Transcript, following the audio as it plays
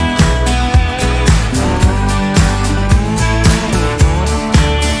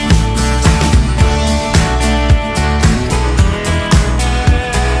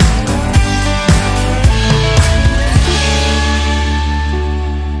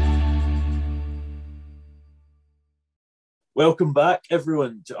Welcome back,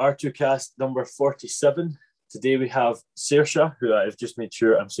 everyone, to R2Cast number 47. Today we have Saoirse, who I've just made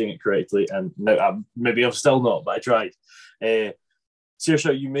sure I'm saying it correctly, and now maybe I'm still not, but I tried.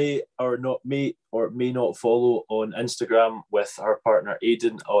 Saoirse, you may may not follow on Instagram with our partner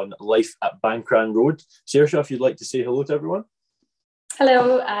Aidan on Life at Bankran Road. Saoirse, if you'd like to say hello to everyone.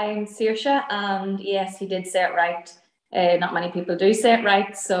 Hello, I'm Saoirse, and yes, he did say it right. Not many people do say it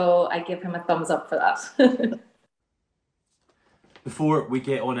right, so I give him a thumbs up for that. Before we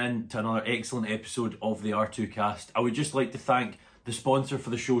get on into another excellent episode of the R2Cast, I would just like to thank the sponsor for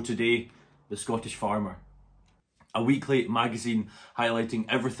the show today, The Scottish Farmer. A weekly magazine highlighting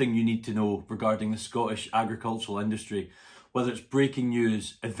everything you need to know regarding the Scottish agricultural industry, whether it's breaking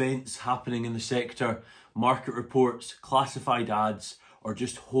news, events happening in the sector, market reports, classified ads, or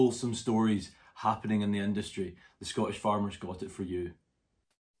just wholesome stories happening in the industry. The Scottish Farmer's got it for you.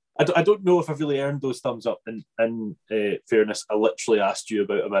 I don't know if I've really earned those thumbs up. In fairness, I literally asked you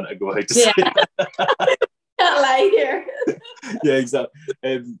about a minute ago how to say it. Can't lie here. Yeah, exactly.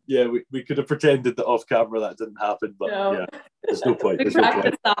 We could have pretended that off camera that didn't happen, but no. Yeah, there's no point. We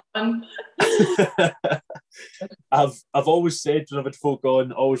practiced that one. I've always said when I've had folk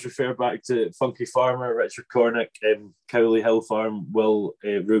on, always refer back to Funky Farmer, Richard Cornick, Cowley Hill Farm, Will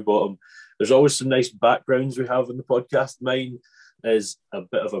Rewbottom. There's always some nice backgrounds we have on the podcast. Mine is a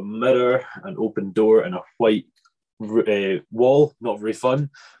bit of a mirror, an open door, and a white wall. Not very fun.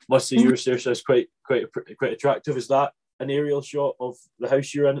 Must say yours, Saoirse, is quite attractive. Is that an aerial shot of the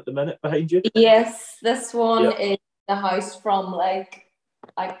house you're in at the minute behind you? Yes, this one is the house from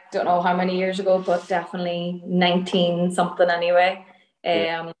I don't know how many years ago, but definitely 19 something anyway.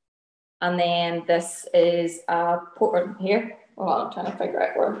 And then this is a portrait here. Oh, I'm trying to figure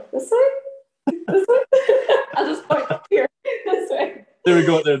out where this way. This way. I'll just point up here. This way. There we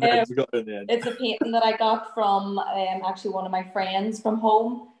go. There in the end. We got there in the end. It's a painting that I got from actually one of my friends from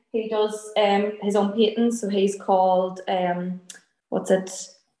home. He does his own paintings, so he's called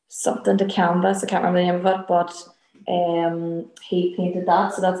something to canvas. I can't remember the name of it, but he painted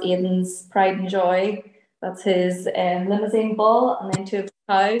that. So that's Aidan's Pride and Joy. That's his limousine bull, and then 2 of his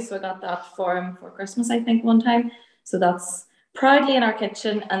cows. So I got that for him for Christmas, I think, one time. So that's proudly in our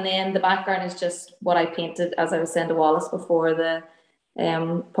kitchen, and then the background is just what I painted, as I was saying to Wallace before the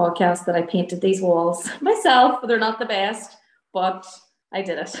podcast, that I painted these walls myself. They're not the best, but I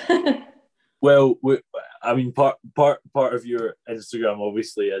did it. Well, I mean, part of your Instagram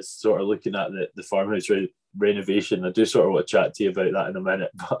obviously is sort of looking at the farmhouse renovation. I do sort of want to chat to you about that in a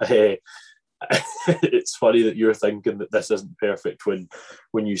minute, but it's funny that you're thinking that this isn't perfect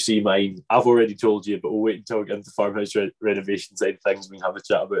when you see mine. I've already told you, but we'll wait until we get into the farmhouse renovation side of things. We can have a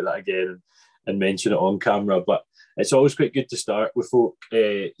chat about that again and mention it on camera. But it's always quite good to start with folk,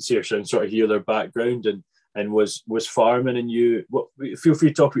 Saoirse, and sort of hear their background and was farming in you. Feel free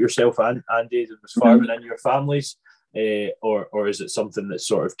to talk about yourself and Aidan. Was farming in your families, or is it something that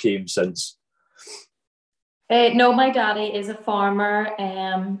sort of came since? No, my daddy is a farmer.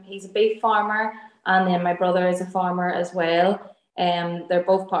 He's a beef farmer, and then my brother is a farmer as well. They're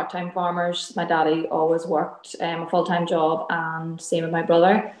both part-time farmers. My daddy always worked a full-time job, and same with my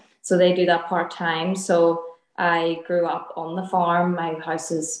brother. So they do that part-time. So I grew up on the farm. My house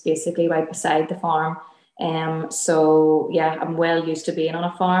is basically right beside the farm. So yeah, I'm well used to being on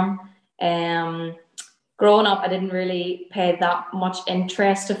a farm. Growing up, I didn't really pay that much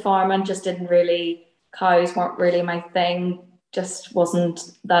interest to farming. Cows weren't really my thing. Just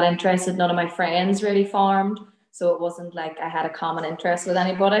wasn't that interested. None of my friends really farmed, so it wasn't like I had a common interest with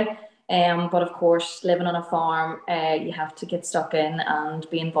anybody. But of course, living on a farm, you have to get stuck in and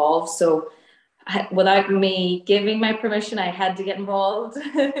be involved. So without me giving my permission, I had to get involved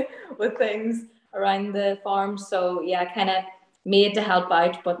with things around the farm. So yeah, kind of made to help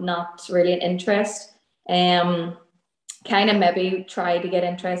out, but not really an interest. Kind of maybe tried to get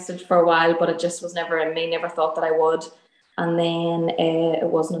interested for a while, but it just was never in me. Never thought that I would. And then it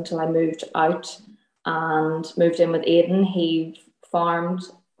wasn't until I moved out and moved in with Aidan. He farmed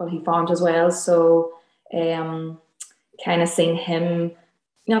as well. So kind of seen him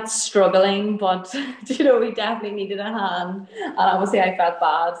not struggling, but he definitely needed a hand. And obviously I felt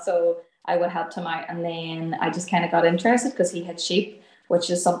bad, so I would help him out. And then I just kind of got interested because he had sheep, which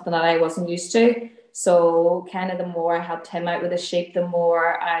is something that I wasn't used to. So kind of the more I helped him out with the sheep, the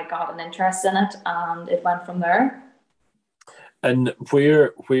more I got an interest in it, and it went from there. And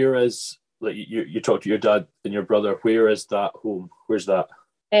where is, like, you talked to your dad and your brother, where is that home? Where's that?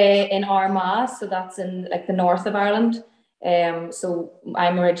 In Armagh, so that's in like the north of Ireland. So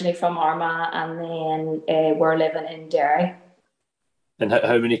I'm originally from Armagh, and then we're living in Derry. And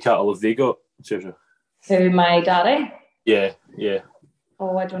how many cattle have they got, Saoirse? Who, my daddy? Yeah, yeah.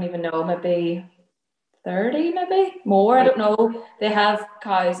 Oh, I don't even know, maybe 30, maybe more. I Right. don't know. They have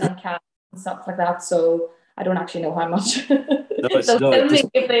cows and cats and stuff like that, so I don't actually know how much. No, it's They'll no, kill it me just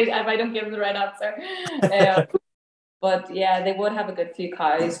if I don't give them the right answer. But yeah, they would have a good few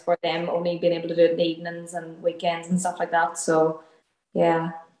cows for them only being able to do it in the evenings and weekends and stuff like that. So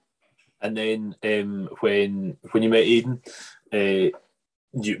yeah. and then when you met Aidan, you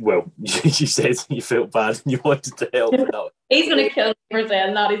said you felt bad and you wanted to help, and that He's gonna kill me for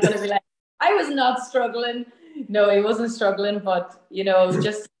saying that. He's gonna be like, I was not struggling. No, he wasn't struggling, but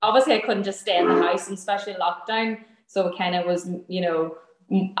just obviously I couldn't just stay in the house, and especially in lockdown. So it kind of was,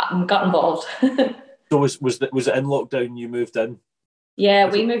 got involved. so was it in lockdown you moved in? Yeah,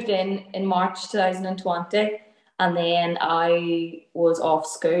 we moved in March 2020, and then I was off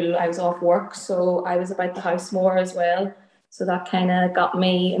school. I was off work, so I was about the house more as well. So that kind of got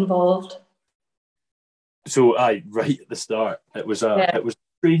me involved. So right at the start, it was a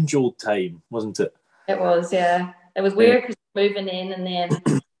strange old time, wasn't it? It was, yeah. It was weird because moving in and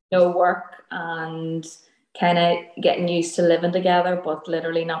then no work and kind of getting used to living together, but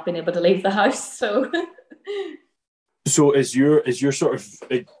literally not being able to leave the house. So So is your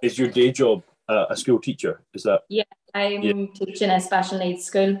day job a school teacher? Is that yeah, I'm teaching a special needs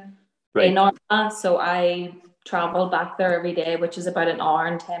school right? in Armagh, so I travel back there every day, which is about an hour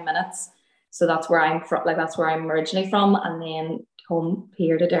and 10 minutes. So that's where I'm from. Like that's where I'm originally from, and then home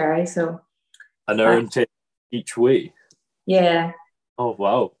here to Derry. So An hour and 10 each way. yeah. Oh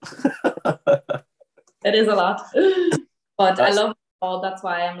wow. It is a lot. But I love it all. That's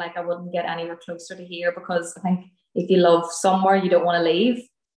why I'm like, I wouldn't get anywhere closer to here, because I think if you love somewhere, you don't want to leave.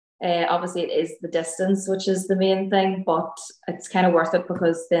 Obviously, it is the distance, which is the main thing, but it's kind of worth it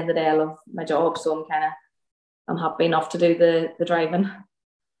because at the end of the day, I love my job. So I'm happy enough to do the driving.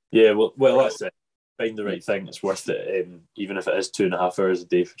 Yeah, well, that's it. Find the right thing. It's worth it, even if it is 2.5 hours a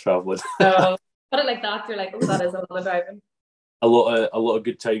day for traveling. So put it like that, you're like, oh, that is a lot of driving. A lot of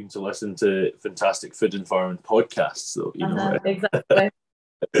good time to listen to fantastic food and farming podcasts, though. Exactly.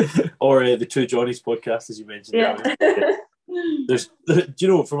 Or the Two Johnnies podcast, as you mentioned. Yeah. There's,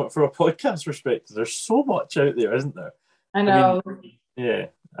 from a podcast perspective, there's so much out there, isn't there? I know. Yeah.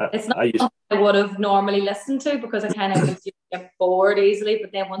 It's not something I would have normally listened to because I kind of get bored easily.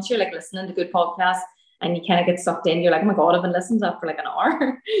 But then once you're like listening to good podcasts and you kind of get sucked in, you're like, oh my God, I've been listening to that for like an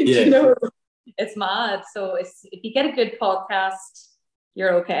hour. Yeah. It's mad. So if you get a good podcast,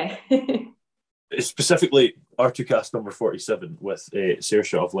 you're okay. Specifically, R2Cast number 47 with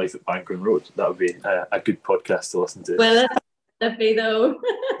Saoirse of Life at Banquin Road. That would be a good podcast to listen to. Will it be though?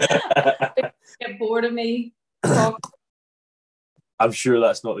 Get bored of me. I'm sure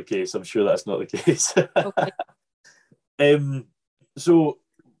that's not the case. Okay. So,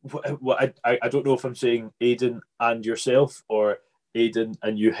 I don't know if I'm saying Aidan and yourself or Aidan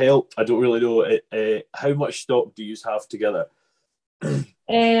and you help. I don't really know. How much stock do you have together?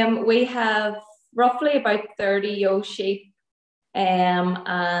 We have roughly about 30 ewe sheep,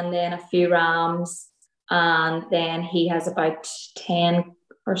 and then a few rams, and then he has about 10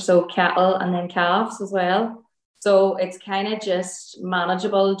 or so cattle and then calves as well. So it's kind of just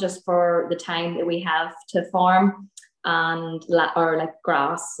manageable just for the time that we have to farm and or like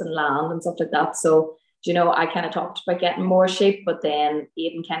grass and land and stuff like that. So I kind of talked about getting more sheep, but then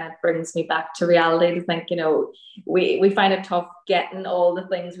Aidan kind of brings me back to reality to think, we find it tough getting all the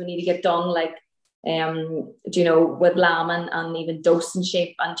things we need to get done, like, with lambing and even dosing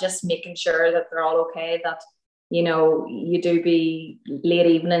sheep and just making sure that they're all okay, that, you do be late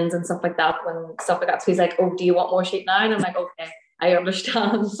evenings and stuff like that when stuff like that. So he's like, oh, do you want more sheep now? And I'm like, okay, I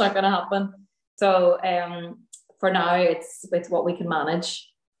understand. It's not going to happen. So for now, it's what we can manage.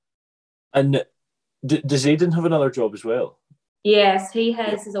 And does Aidan have another job as well? Yes, he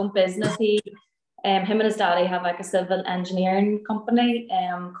has his own business. Him and his daddy have like a civil engineering company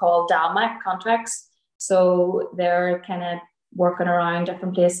called Dalmac Contracts. So they're kind of working around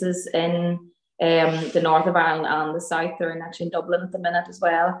different places in the north of Ireland and the south. They're actually in Dublin at the minute as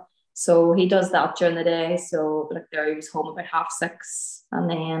well. So he does that during the day. So like there, he was home about 6:30, and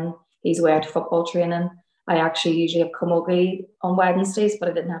then he's away to football training. I actually usually have camogie on Wednesdays, but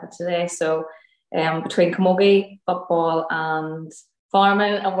I didn't have it today. So between camogie, football, and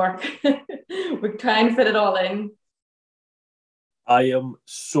farming and work, we're trying to fit it all in. I am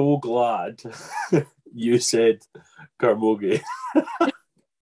so glad you said camogie.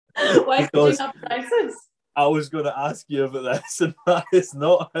 Why did you not pronounce it? I was going to ask you about this, and that is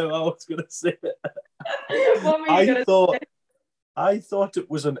not how I was going to say it. What were you going to say? I thought it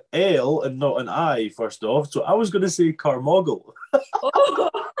was an L and not an I, first off, so I was going to say Carmoggle. Oh,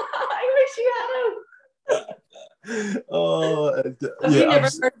 I wish you had him. Oh, Have you yeah, never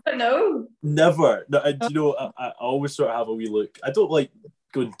heard of it? No. never. No, and you know, I always sort of have a wee look. I don't like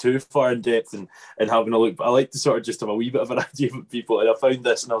going too far in depth and having a look, but I like to sort of just have a wee bit of an idea of people. And I found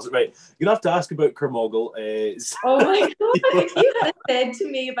this, and I was like, right, you're gonna have to ask about Kermoggle. Oh my god! If you had said to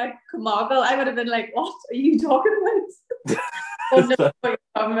me about Kermoggle, I would have been like, "What are you talking about?" Oh no, what you're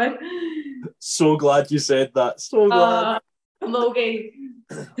talking about. So glad you said that. So glad. Camogie.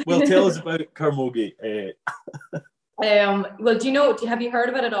 Well, tell us about Kermogie. Well, do you know? Have you heard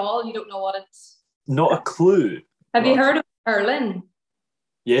of it at all? You don't know what it's. Not a clue. Have you heard of hurling?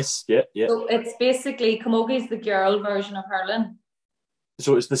 Yes, yeah. So it's basically Camogie's the girl version of hurling.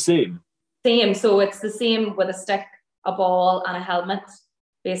 So it's the same. Same. So it's the same with a stick, a ball, and a helmet.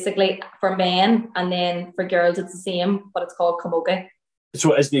 Basically for men, and then for girls it's the same, but it's called Camogie.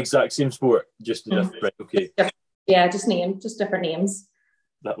 So it's the exact same sport, just a different. Right, okay. Yeah, just different names.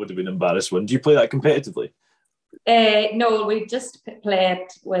 That would have been an embarrassing. Do you play that competitively? No, we just play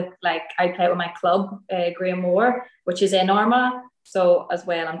it with I play it with my club, Graham Moore, which is in Armagh. So as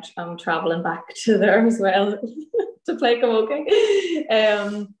well, I'm traveling back to there as well to play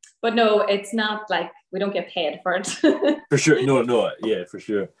camogie. But no, it's not like we don't get paid for it. For sure, no, yeah, for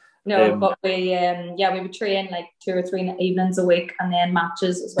sure. No, but we would train 2 or 3 evenings a week and then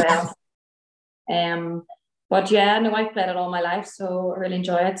matches as well. But yeah, no, I've played it all my life, so I really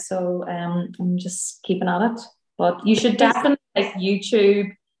enjoy it. So I'm just keeping at it. But you should definitely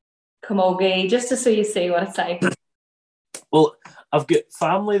YouTube camogie just to see what it's like. Well, I've got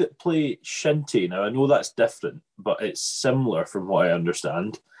family that play shinty. Now I know that's different, but it's similar from what I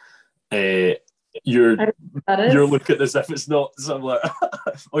understand. You're looking as if it's not similar.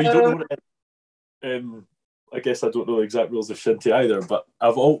 Oh, you don't know what it is. I guess I don't know the exact rules of shinty either. But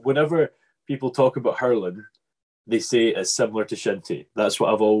whenever people talk about hurling, they say it's similar to shinty. That's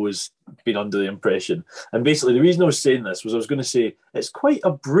what I've always been under the impression. And basically, the reason I was saying this was I was going to say it's quite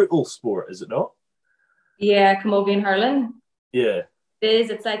a brutal sport, is it not? Yeah, camogie and hurling. Yeah. It is.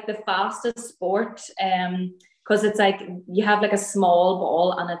 It's like the fastest sport. Because it's you have a small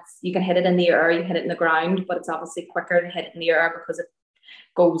ball and you can hit it in the air, you hit it in the ground, but it's obviously quicker to hit it in the air because it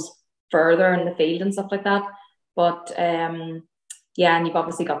goes further in the field and stuff like that. But yeah, and you've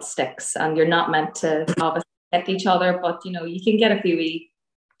obviously got sticks and you're not meant to obviously hit each other, but you can get a few wee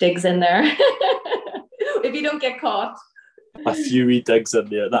digs in there if you don't get caught. A few wee digs in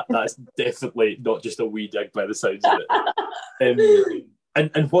there. That's definitely not just a wee dig by the sounds of it.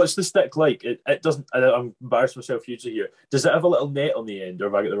 And what's the stick like? It doesn't. I'm embarrassed myself hugely here. Does it have a little net on the end, or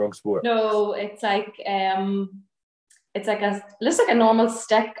have I got the wrong sport? No, it's looks like a normal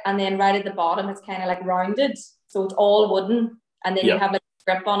stick, and then right at the bottom it's kind of rounded, so it's all wooden, and then you have a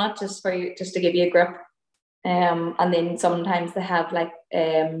grip on it just to give you a grip. And then sometimes they have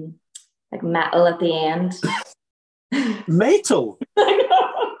metal at the end. Metal.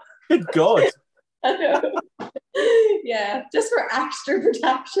 Good God. I know. Yeah, just for extra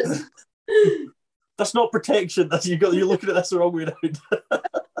protection. That's not protection. You're looking at this the wrong way around.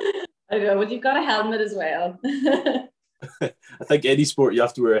 I know, but you've got a helmet as well. I think any sport you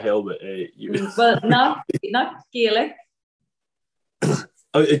have to wear a helmet. Well, not Gaelic. So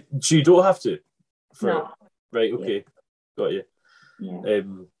you don't have to. No. Right. Okay. Yeah. Got you. Yeah.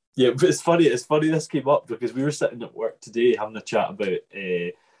 Yeah, but it's funny this came up because we were sitting at work today having a chat about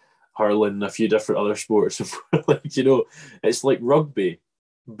hurling and a few different other sports. It's like rugby,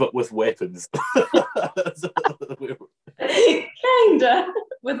 but with weapons. Kinda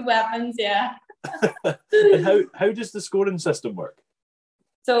with weapons, yeah. And how does the scoring system work?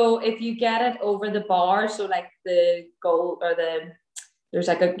 So if you get it over the bar, so the goal or there's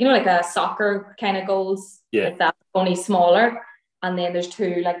a soccer kind of goals, like that, only smaller. And then there's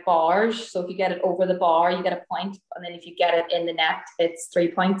 2 bars. So if you get it over the bar, you get a point. And then if you get it in the net, it's 3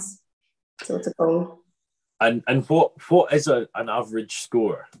 points. So it's a goal. And what is an average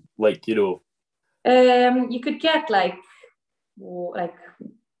score? You could get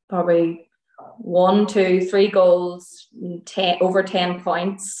probably 1, 2, 3 goals, over 10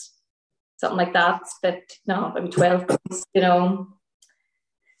 points, something like that. But no, maybe 12 points,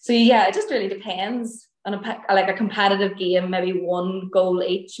 So yeah, it just really depends. On a competitive game, maybe 1 goal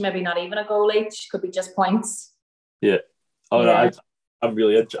each, maybe not even a goal each, could be just points. Yeah. Oh, yeah.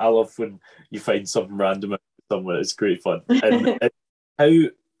 No, I love when you find something random somewhere. It's great fun. And I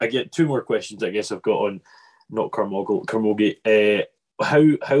get 2 more questions. I guess I've got on not Camogie.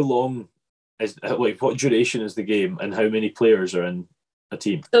 How long is what duration is the game, and how many players are in a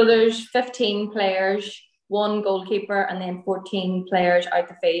team? So there's 15 players, 1 goalkeeper, and then 14 players out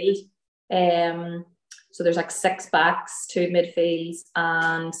the field. So there's 6 backs, 2 midfields,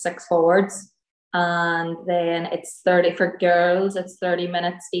 and 6 forwards. and then it's 30 for girls. It's 30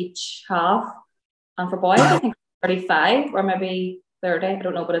 minutes each half, and for boys, I think 35 or maybe 30. I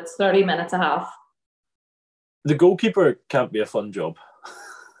don't know, but it's 30 minutes a half. The goalkeeper can't be a fun job.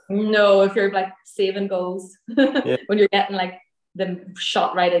 No, if you're like saving goals Yeah. when you're getting like them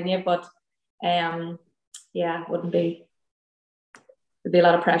shot right in you, but yeah, wouldn't be. There'd be a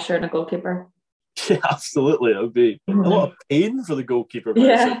lot of pressure on a goalkeeper. Yeah, absolutely. It would be a lot of pain for the goalkeeper.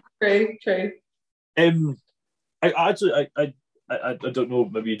 Yeah, true. I don't know.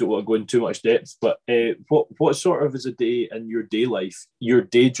 Maybe you don't want to go in too much depth, but what sort of is a day in your day life, your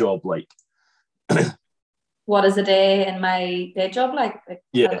day job like? What is a day in my day job like?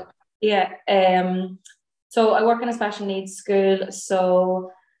 Yeah. So I work in a special needs school.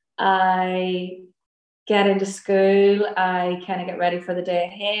 So I get into school. I kind of get ready for the day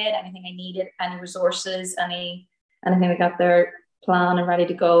ahead. Anything I needed, any resources, anything we got there planned and ready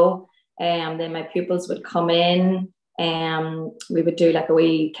to go. Then my pupils would come in. We would do like a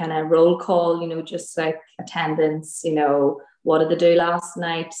wee kind of roll call, just like attendance, what did they do last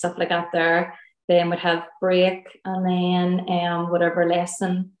night, stuff like that there. Then we'd have break, and then whatever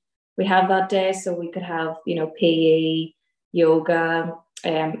lesson we have that day. So we could have, PE, yoga,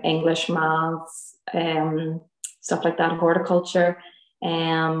 English, maths, stuff like that, horticulture,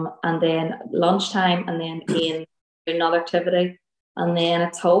 and then lunchtime, and then in another activity, and then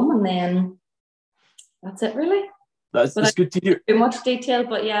it's home, and then that's it really. That's good to hear. Too much detail,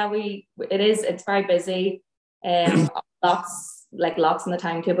 but yeah, it's very busy. Lots in the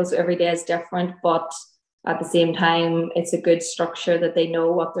timetable, so every day is different, but at the same time it's a good structure that they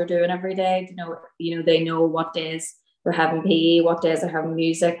know what they're doing every day. They know what days we're having PE, what days they're having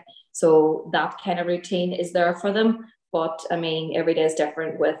music, so that kind of routine is there for them. But I mean, every day is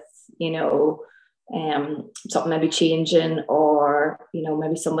different with something maybe changing, or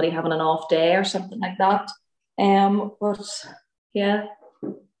maybe somebody having an off day or something like that. But yeah.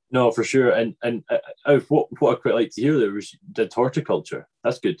 No, for sure. And what I quite like to hear there was did horticulture.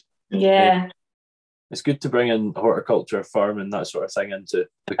 That's good. Yeah. It's good to bring in horticulture, farming, that sort of thing into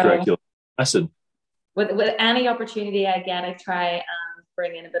the curriculum. Listen. With any opportunity I get, I try and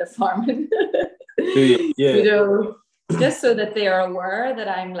bring in a bit of farming. Yeah. Just so that they are aware that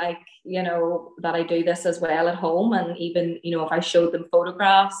I'm like, that I do this as well at home. And even, if I showed them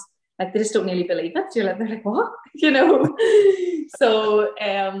photographs, like they just don't really believe it. They're like, what? So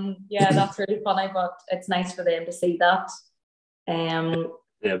yeah, that's really funny, but it's nice for them to see that.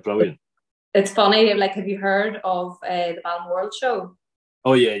 Yeah, brilliant. It's funny, like, have you heard of the Balmoral show?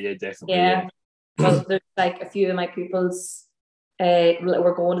 Oh yeah, definitely. Yeah. Well, there's like a few of my pupils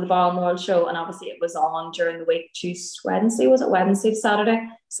were going to the Balmoral show, and obviously it was on during the week, Wednesday to Saturday.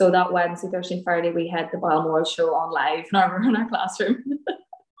 So that Wednesday, Thursday, and Friday we had the Balmoral show on live in our classroom.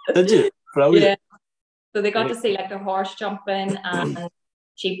 Did you? Brilliant. Yeah. So they got to see like the horse jumping and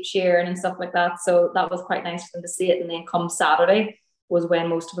sheep shearing and stuff like that. So that was quite nice for them to see it. And then come Saturday was when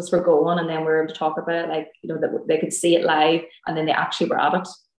most of us were going, and then we were able to talk about it, like, that they could see it live, and then they actually were at it.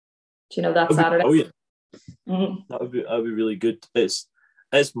 That Saturday. Oh yeah. Mm-hmm. That would be really good. It's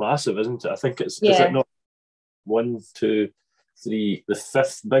massive, isn't it? I think is it not 1, 2, 3, the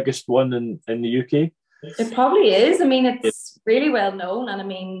 5th biggest one in the UK? It probably is. I mean, it's really well known, and I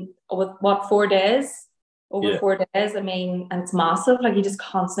mean, with what 4 days, over 4 days. I mean, and it's massive. Like, you just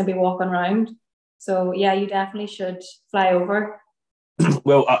constantly be walking around. So yeah, you definitely should fly over.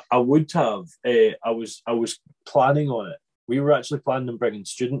 Well, I would have. I was planning on it. We were actually planning on bringing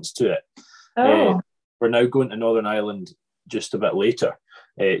students to it. Oh. We're now going to Northern Ireland just a bit later.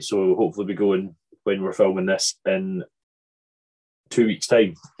 So hopefully we go in when we're filming this in 2 weeks'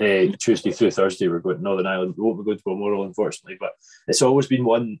 time. Tuesday through Thursday, we're going to Northern Ireland. We won't be going to Balmoral, unfortunately, but it's always been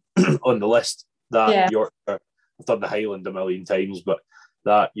one on the list. That Yorkshire, I've done the Highland a million times, but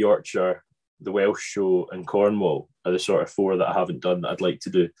that Yorkshire, the Welsh show, and Cornwall are the sort of 4 that I haven't done that I'd like to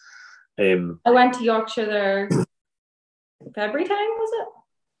do. I went to Yorkshire there February time, was it?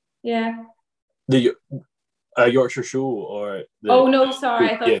 Yeah. The Yorkshire show, or oh no,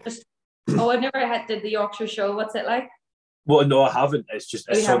 sorry, I thought it was. I've never did the Yorkshire show. What's it like? Well, no, I haven't. It's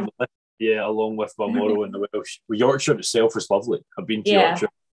on the list, along with Balmoral and the Welsh. Well, Yorkshire itself is lovely. I've been to Yorkshire.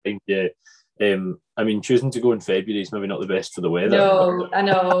 Yeah. I mean, choosing to go in February is maybe not the best for the weather. No, I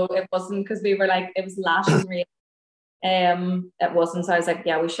know it wasn't, because we were like, it was lashing rain. It wasn't, so I was like,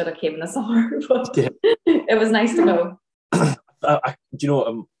 yeah, we should have came in the summer, but it was nice to go.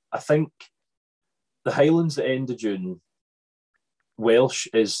 I think the Highlands at the end of June, Welsh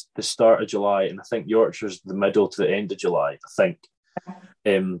is the start of July, and I think Yorkshire's the middle to the end of July, I think.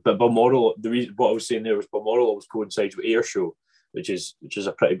 But Balmoral, what I was saying there was Balmoral always coincides with Air Show, which is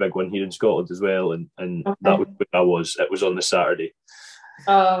a pretty big one here in Scotland as well. And Okay. that was where I was. It was on the Saturday.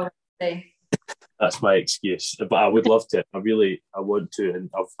 Oh, okay. That's my excuse. But I would love to. I want to, and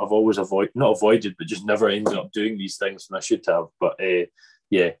I've always not avoided, but just never ended up doing these things, and I should have. But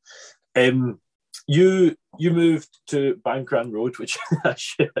yeah. You moved to Bancran Road, which I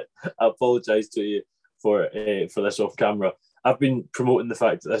apologise to you for this off camera. I've been promoting the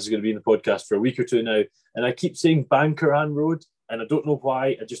fact that this is going to be in the podcast for a week or two now, and I keep saying Bancaran Road, and I don't know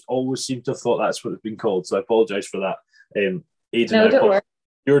why. I just always seem to have thought that's what it's been called, so I apologise for that. Aidan, No, don't worry.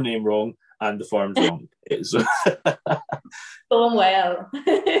 your name wrong and the farm's wrong. So, Going well.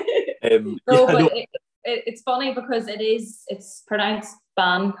 no, but it's funny because it's pronounced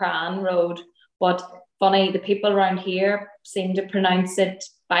Bancran Road, but funny, the people around here seem to pronounce it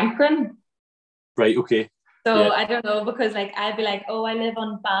Bancran. Right, okay. So yeah. I don't know, because like I'd be like, oh, I live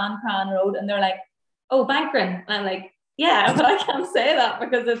on Bancran Road, and they're like, oh, Bancran, and I'm like, yeah, but I can't say that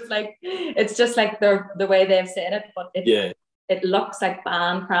because it's just like the way they've said it, but it looks like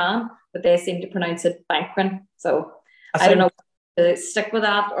Bancran, but they seem to pronounce it Bancran. So I don't know, to stick with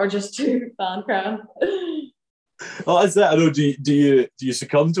that or just do Bancran. Oh, is that? I know. Do you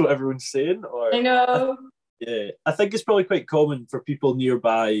succumb to what everyone's saying? Or I know. I think it's probably quite common for people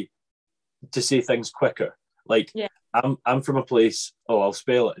nearby to say things quicker. Like, I'm from a place. Oh, I'll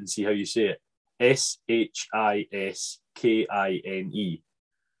spell it and see how you say it. Shiskine.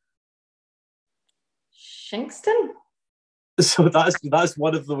 Shinkston. So that's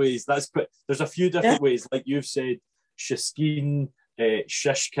one of the ways. That's quick. There's a few different ways, like you've said, Shiskine,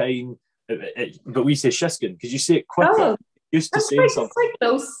 Shishkine. But we say Shiskin because you say it quicker. Oh, used to saying something. Quite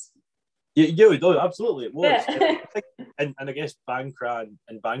close. Yeah, no, absolutely, it was. Yeah. and I guess Bancran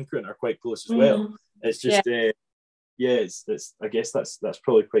and Bancran are quite close as well. It's just, it's I guess that's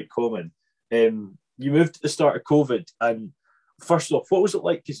probably quite common. You moved at the start of COVID, and first off, what was it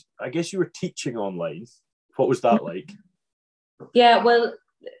like? Because I guess you were teaching online. What was that like? Yeah, well,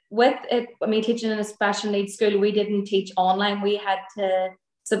 with it, teaching in a special needs school, we didn't teach online. We had to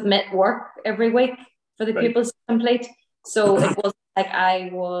submit work every week for the pupils to complete. So it wasn't like I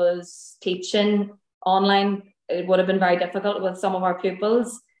was teaching online. It would have been very difficult with some of our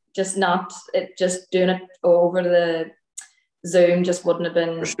pupils. Just doing it over the Zoom just wouldn't have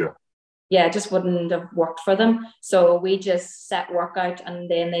been. For sure. Yeah, it just wouldn't have worked for them. So we just set work out,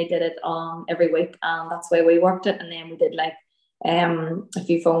 and then they did it on every week, and that's the way we worked it. And then we did like a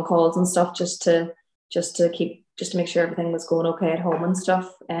few phone calls and stuff just to make sure everything was going okay at home and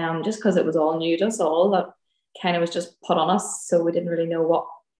stuff. Just because it was all new to us all, that kind of was just put on us, so we didn't really know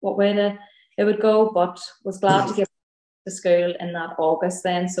what way it would go. But was glad to get to school in that August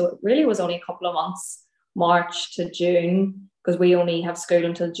then. So it really was only a couple of months, March to June, because we only have school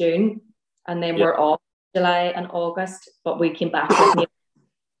until June, and then we're off July and August. But we came back in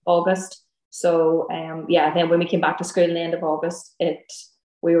August. So then when we came back to school in the end of August,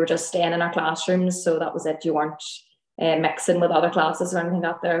 we were just staying in our classrooms, so that was it. You weren't mixing with other classes or anything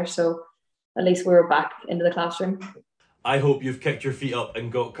out there, so at least we were back into the classroom. I hope you've kicked your feet up and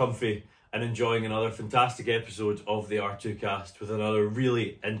got comfy and enjoying another fantastic episode of the R2Cast with another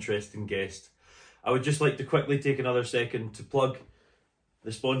really interesting guest. I would just like to quickly take another second to plug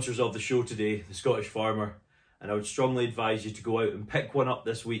the sponsors of the show today, the Scottish Farmer, and I would strongly advise you to go out and pick one up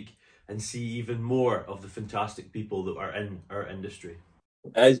this week and see even more of the fantastic people that are in our industry.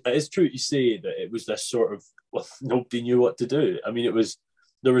 It's true to say that it was this sort of, nobody knew what to do. I mean, this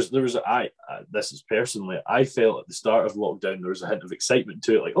is personally, I felt at the start of lockdown, there was a hint of excitement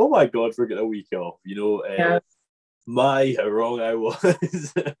to it, like, oh my God, we're getting a week off, how wrong I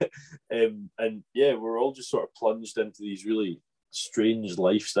was. And we're all just sort of plunged into these really strange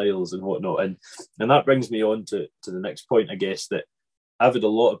lifestyles and whatnot. And that brings me on to the next point, I guess, that I've had a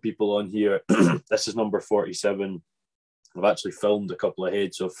lot of people on here. This is number 47. I've actually filmed a couple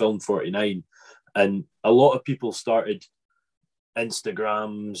ahead, so I've filmed 49. And a lot of people started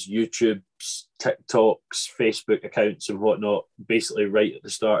Instagrams, YouTubes, TikToks, Facebook accounts and whatnot, basically right at the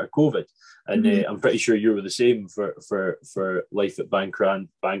start of COVID. And I'm pretty sure you were the same for life at Bancran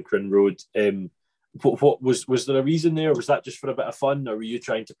Road. What was there a reason there? Was that just for a bit of fun, or were you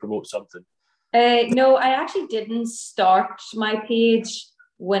trying to promote something? No, I actually didn't start my page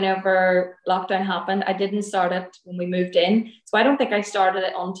whenever lockdown happened. I didn't start it when we moved in, so I don't think I started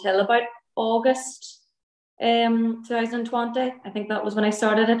it until about August 2020. I think that was when I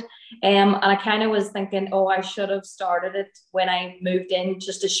started it, and I kind of was thinking, I should have started it when I moved in,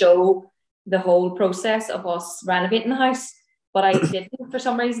 just to show the whole process of us renovating the house. But I didn't for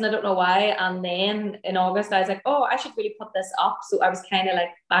some reason. I don't know why. And then in August, I was like, I should really put this up. So I was kind of like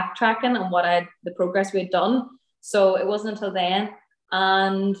backtracking on the progress we had done. So it wasn't until then.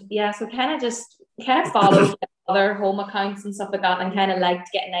 And yeah, so kind of followed like, other home accounts and stuff like that, and kind of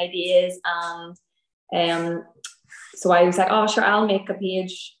liked getting ideas. And so I was like, oh sure, I'll make a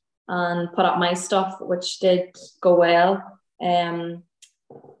page and put up my stuff, which did go well.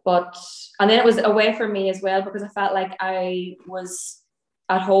 But and then it was a way for me as well, because I felt like I was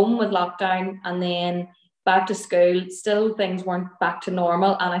at home with lockdown, and then back to school, still things weren't back to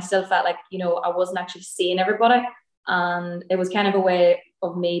normal, and I still felt like, you know, I wasn't actually seeing everybody. And it was kind of a way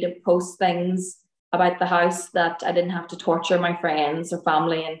of me to post things about the house that I didn't have to torture my friends or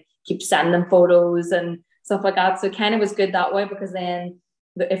family and keep sending them photos and stuff like that. So it kind of was good that way, because then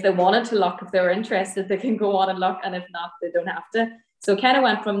if they wanted to look, if they were interested, they can go on and look, and if not, they don't have to. So it kind of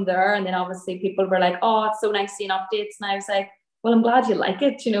went from there. And then obviously people were like, oh, it's so nice seeing updates. And I was like, well, I'm glad you like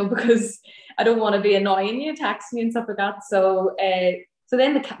it, you know, because I don't want to be annoying you, texting you and stuff like that. So so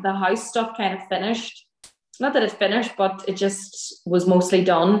then the house stuff kind of finished. Not that it finished, but it just was mostly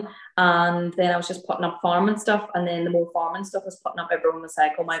done. And then I was just putting up farming stuff. And then the more farming stuff was putting up, everyone was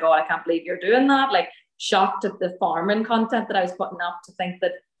like, oh my God, I can't believe you're doing that. Like, shocked at the farming content that I was putting up, to think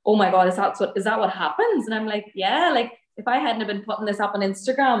that, oh my God, is that what happens? And I'm like, yeah, like if I hadn't have been putting this up on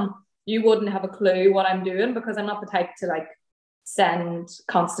Instagram, you wouldn't have a clue what I'm doing, because I'm not the type to like send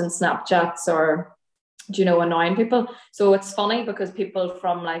constant Snapchats or, you know, annoying people. So it's funny because people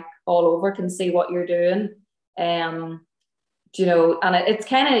from like all over can see what you're doing. You know, and it's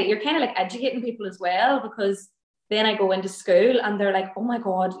kind of, you're kind of like educating people as well, because then I go into school and they're like, oh my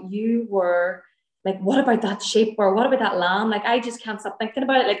God, you were like, what about that sheep, or what about that lamb? Like, I just can't stop thinking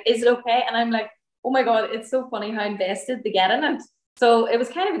about it. Like, is it okay? And I'm like, oh my God, it's so funny how invested they get in it. So it was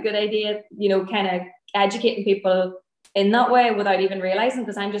kind of a good idea, you know, kind of educating people in that way without even realizing,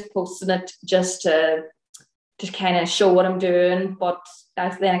 because I'm just posting it just to kind of show what I'm doing. But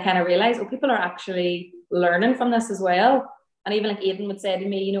then I kind of realized, oh, people are actually learning from this as well. And even like Aidan would say to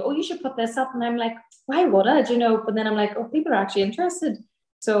me, you know, oh, you should put this up. And I'm like, why would I? You know, but then I'm like, oh, people are actually interested.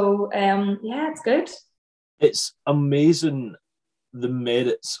 So yeah, it's good. It's amazing the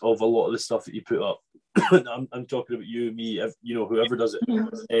merits of a lot of the stuff that you put up. I'm talking about you, me, you know, whoever does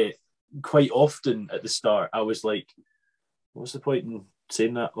it. Quite often at the start, I was like, what's the point in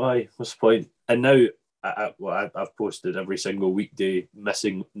saying that? Why? What's the point? And now I've posted every single weekday,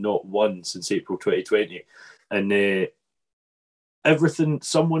 missing not one since April 2020. And everything,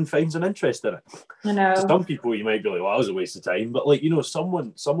 someone finds an interest in it. I know. To some people, you might be like, well, that was a waste of time. But like, you know,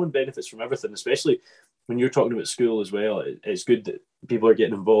 someone benefits from everything, especially when you're talking about school as well. It's good that people are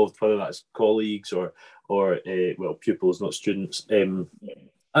getting involved, whether that's colleagues or well, pupils, not students.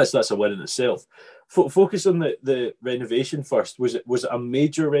 That's a win in itself. Focus on the renovation first. Was it a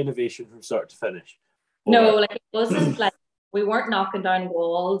major renovation from start to finish? No, like it wasn't like we weren't knocking down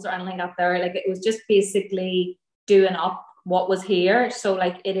walls or anything up there. Like it was just basically doing up what was here. So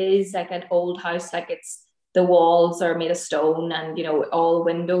like it is like an old house. Like it's, the walls are made of stone, and you know, all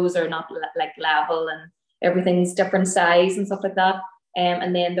windows are not like level, and everything's different size and stuff like that.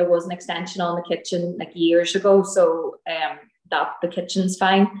 And then there was an extension on the kitchen like years ago. So that the kitchen's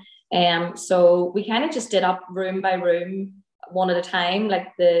fine. So we kind of just did up room by room, one at a time,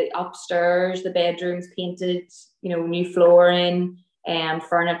 like the upstairs, the bedrooms painted, you know, new flooring and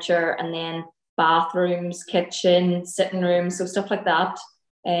furniture, and then bathrooms, kitchen, sitting rooms, so stuff like that.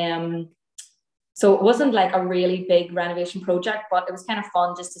 So it wasn't like a really big renovation project, but it was kind of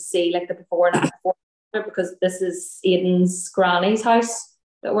fun just to see like the before and after, because this is Aidan's granny's house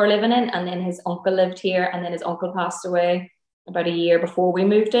that we're living in, and then his uncle lived here, and then his uncle passed away about a year before we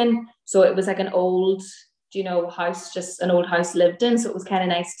moved in. So it was like an old, you know, house, just an old house lived in. So it was kind of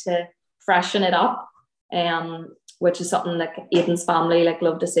nice to freshen it up, which is something like Aidan's family like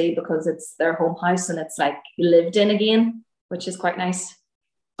love to see, because it's their home house and it's like lived in again, which is quite nice.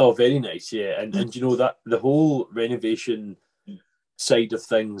 Oh, very nice, yeah. And you know, that the whole renovation side of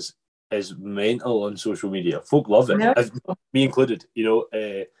things is mental on social media. Folk love it, Yeah. Me included. You know,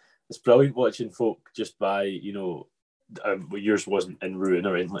 it's brilliant watching folk just buy, you know, yours wasn't in ruin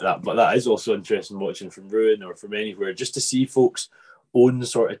or anything like that, but that is also interesting watching from ruin or from anywhere, just to see folks' own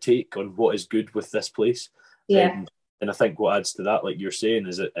sort of take on what is good with this place. Yeah. And I think what adds to that, like you're saying,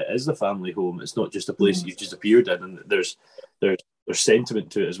 is it is the family home. It's not just a place that you've just appeared in, and there's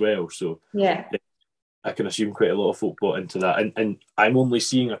sentiment to it as well. So yeah, I can assume quite a lot of folk bought into that. And I'm only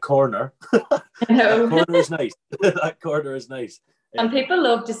seeing a corner. I know. That corner is nice. That corner is nice. And people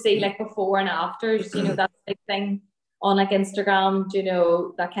love to see like before and afters, you know, that big thing on like Instagram, you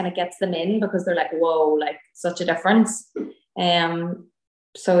know, that kind of gets them in, because they're like, whoa, like such a difference.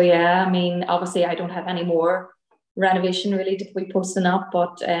 So yeah, I mean, obviously I don't have any more renovation really to be posting up,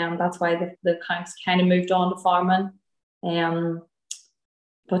 but that's why the accounts kind of moved on to farming.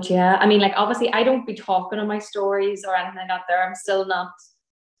 But yeah, I mean, like obviously I don't be talking on my stories or anything out there. I'm still not,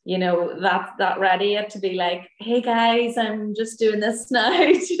 that ready yet to be like, hey guys, I'm just doing this now.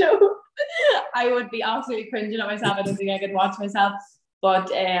 I would be absolutely cringing at myself. I don't think I could watch myself.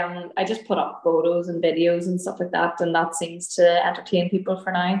 But I just put up photos and videos and stuff like that, and that seems to entertain people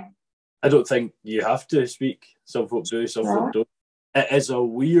for now. I don't think you have to speak. Some folks do, some folks don't. It is a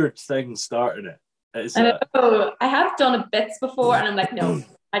weird thing starting it. I know. I have done it bits before, and I'm like, no,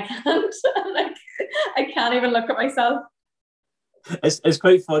 I can't. Like, I can't even look at myself. It's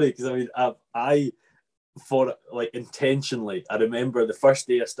quite funny because I mean, I for like intentionally, I remember the first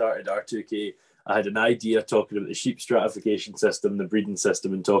day I started R2K, I had an idea talking about the sheep stratification system, the breeding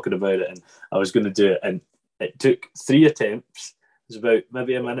system, and talking about it, and I was going to do it, and it took 3 attempts. It was about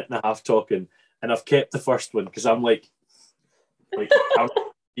maybe a minute and a half talking, and I've kept the first one because I'm like I'm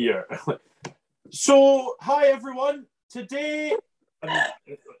here. So, hi everyone. Today,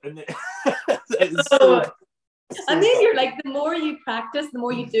 it's so. And then you're like, the more you practice, the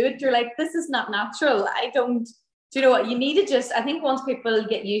more you do it, you're like, this is not natural. Do you know what? You need to just, I think once people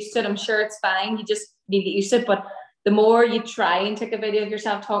get used to it, I'm sure it's fine. You just need to get used to it. But the more you try and take a video of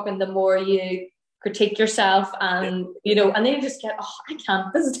yourself talking, the more you critique yourself and, and then you just get, oh, I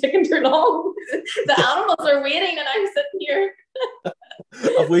can't, this is taking too long. The animals are waiting and I'm sitting here.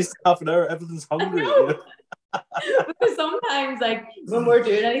 I've wasted half an hour. Everyone's hungry. Because sometimes like when we're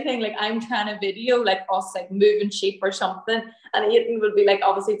doing anything, like I'm trying to video like us like moving sheep or something, and Aidan will be like,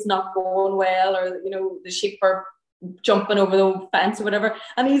 obviously it's not going well, or the sheep are jumping over the fence or whatever,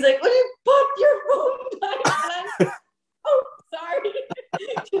 and he's like, will you put your phone down? And I'm, oh sorry.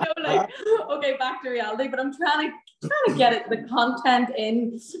 Like, okay, back to reality. But I'm trying to get the content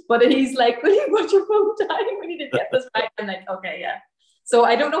in, but he's like, will you put your phone down? We need to get this right. I'm like, okay, yeah. So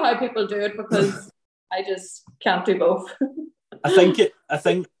I don't know how people do it because I just can't do both. I think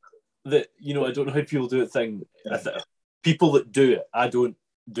that, I don't know how people do it thing. People that do it, I don't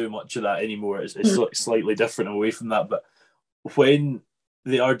do much of that anymore. It's slightly different away from that. But when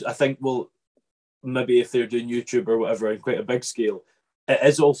they are, I think, well, maybe if they're doing YouTube or whatever on quite a big scale, it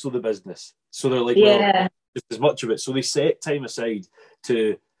is also the business. So they're like, well, just as much of it. So they set time aside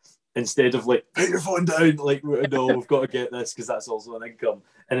to, instead of like, put your phone down, like, no, we've got to get this because that's also an income.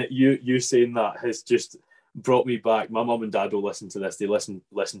 And you saying that has just brought me back. My mum and dad will listen to this. They listen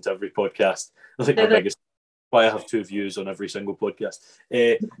to every podcast. I think my biggest, why I have 2 views on every single podcast.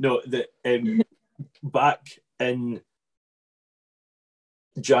 Back in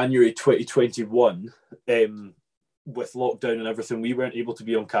January 2021, with lockdown and everything, we weren't able to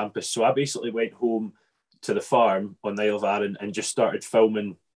be on campus. So I basically went home to the farm on the Isle of Arran and just started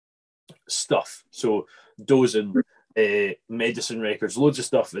filming stuff. So dozing, medicine records, loads of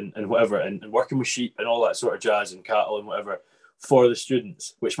stuff and whatever, and working with sheep and all that sort of jazz and cattle and whatever for the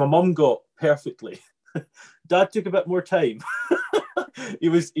students, which my mum got perfectly. Dad took a bit more time. he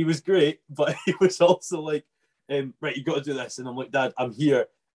was great, but he was also like, right, you got to do this. And I'm like, Dad, I'm here.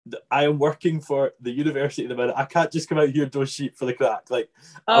 I am working for the university at the minute. I can't just come out here and do sheep for the crack. Like,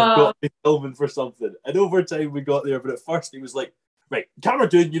 I've got to be filming for something. And over time we got there, but at first he was like, right, camera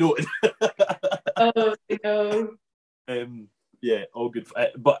doing, Oh no. Yeah, all good.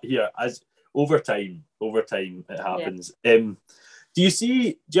 But here, as over time it happens. Yeah. Do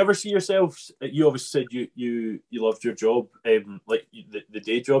you ever see yourself? You obviously said you loved your job, like the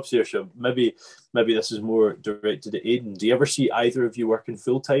day jobs here. So maybe this is more directed at Aidan. Do you ever see either of you working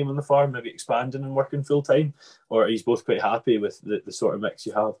full time on the farm, maybe expanding and working full time, or are you both quite happy with the sort of mix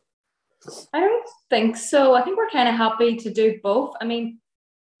you have? I don't think so. I think we're kind of happy to do both. I mean,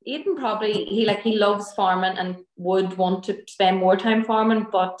 Aidan probably he loves farming and would want to spend more time farming,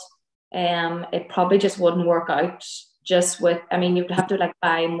 but it probably just wouldn't work out. Just with, I mean, you'd have to like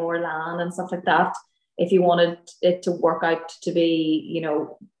buy more land and stuff like that if you wanted it to work out to be,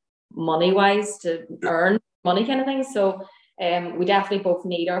 money wise, to earn money kind of thing. So we definitely both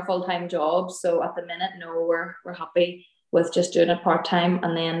need our full-time jobs. So at the minute, no, we're happy with just doing it part-time,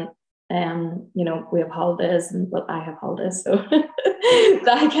 and then we have holidays, and well, I have holidays, so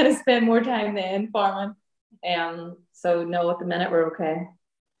that I kind of spend more time then farming. So no, at the minute we're okay.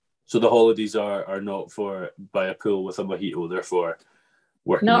 So the holidays are not for by a pool with a mojito, they're for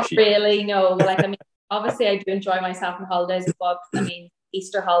working. Not really, no. Like, I mean, obviously I do enjoy myself in holidays, but I mean,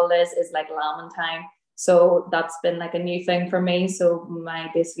 Easter holidays is like lambing time. So that's been like a new thing for me. So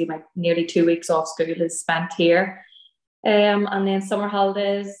my nearly 2 weeks off school is spent here. And then summer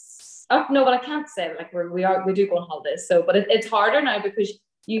holidays. Oh, no, but I can't say like we do go on holidays. So, but it's harder now because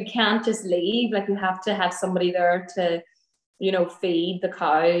you can't just leave. Like, you have to have somebody there to, you know, feed the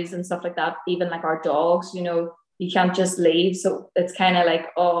cows and stuff like that. Even like our dogs, you know, you can't just leave. So it's kind of like,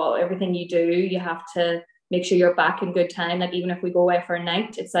 oh, everything you do, you have to make sure you're back in good time. Like, even if we go away for a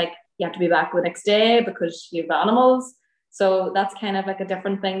night, it's like you have to be back the next day because you have animals. So that's kind of like a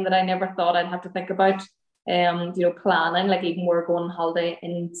different thing that I never thought I'd have to think about. You know, planning, like, even we're going on holiday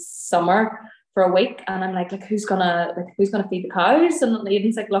in summer for a week, and I'm like who's gonna feed the cows? And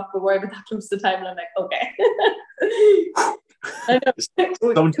Aidan's like, look, we'll worry about that close to the time. And I'm like, okay. I know.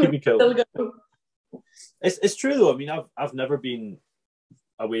 Someone keep me cool. It's true though. I mean, I've never been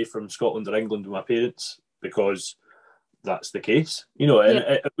away from Scotland or England with my parents because that's the case, you know, and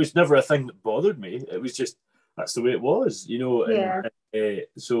it was never a thing that bothered me. It was just, that's the way it was, you know. And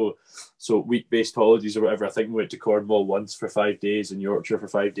so week-based holidays or whatever. I think we went to Cornwall once for 5 days and Yorkshire for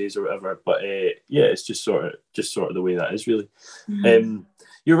 5 days or whatever. But it's just sort of the way that is, really. Mm-hmm.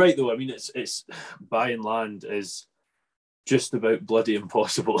 You're right though. I mean, it's buying land is just about bloody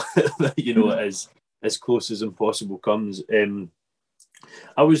impossible. You know, as close as impossible comes. When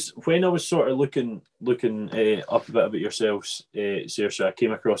I was sort of looking up a bit about yourselves, Saoirse, I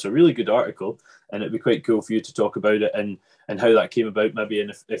came across a really good article, and it'd be quite cool for you to talk about it and how that came about, maybe.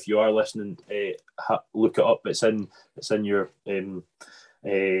 And if you are listening, look it up. It's in your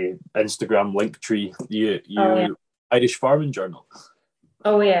Instagram link tree. You Irish Farming Journal.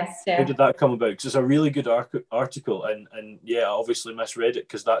 Oh yes, yeah. How did that come about? Because it's a really good article, and I obviously misread it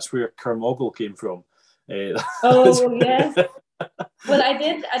because that's where Kermoggle came from. Oh yes. Well, I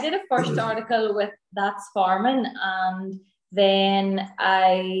did a first article with That's Farming, and then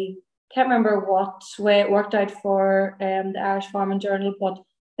I can't remember what way it worked out for the Irish Farming Journal, but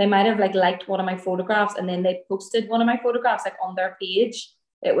they might have liked one of my photographs, and then they posted one of my photographs on their page.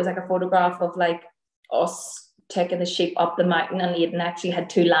 It was a photograph of us taking the sheep up the mountain, and Aidan actually had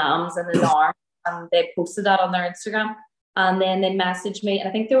 2 lambs in his arm, and they posted that on their Instagram. And then they messaged me, and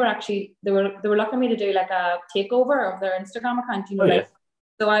I think they were looking me to do a takeover of their Instagram account. You know,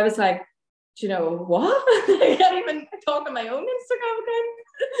 so I was like, do you know what? I can't even talk on my own Instagram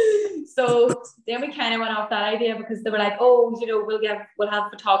account. So then we kind of went off that idea because they were like, oh, you know, we'll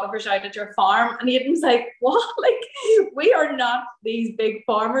have photographers out at your farm. And Aidan's like, what? We are not these big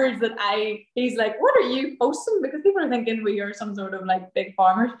farmers he's like, what are you posting? Because people are thinking we are some sort of big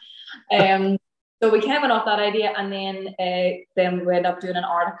farmers. So we kind of went off that idea, and then we ended up doing an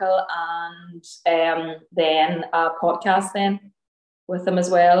article and then a podcast then with them as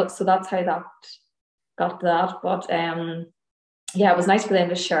well. So that's how that got that. But it was nice for them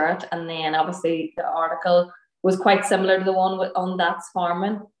to share it. And then obviously the article was quite similar to the one on That's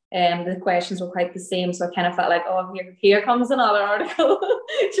Farming. The questions were quite the same, so I kind of felt like, oh, here comes another article.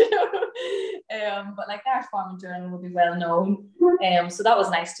 You know? But the Irish Farming Journal will be well known. So that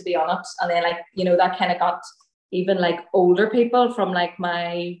was nice, to be honest. And then that kind of got even older people from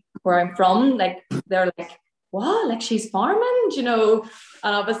where I'm from, they're like, what? She's farming, you know?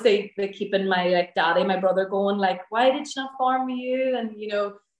 And obviously they're keeping my daddy, my brother going, why did she not farm with you? And you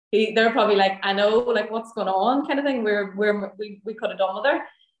know, they're probably I know, what's going on, kind of thing. We could have done with her.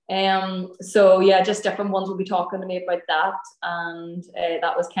 So just different ones will be talking to me about that, and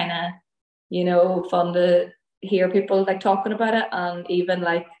that was kind of, you know, fun to hear people talking about it. And even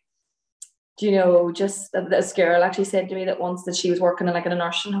you know, just this girl actually said to me that once that she was working in in a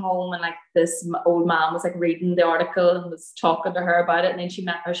nursing home, and this old man was reading the article and was talking to her about it, and then she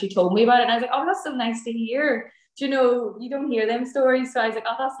met her, she told me about it, and I was like, oh, that's so nice to hear. Do you know, you don't hear them stories, so I was like,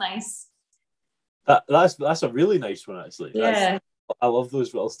 oh, that's nice. That's a really nice one, actually. Yeah. I love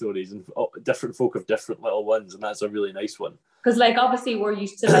those little stories, and different folk have different little ones, and that's a really nice one. Because obviously we're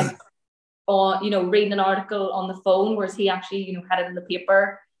used to you know, reading an article on the phone, whereas he actually, you know, had it in the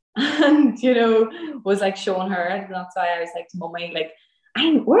paper and, you know, was showing her. And that's why I was to Mummy,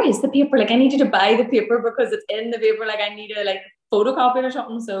 where is the paper? I need you to buy the paper because it's in the paper. I need a photocopy or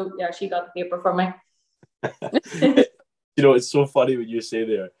something. So yeah, she got the paper for me. You know, it's so funny when you say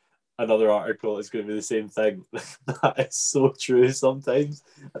there, another article is going to be the same thing. That is so true sometimes.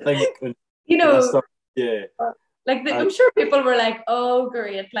 I think when you know, I'm sure people were like, oh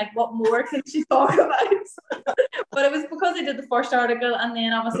great, what more can she talk about? But it was because I did the first article, and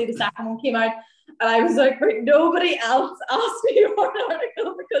then obviously the second one came out, and I was like, right, nobody else asked me for an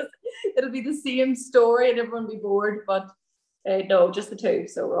article because it'll be the same story and everyone will be bored. But no, just the 2,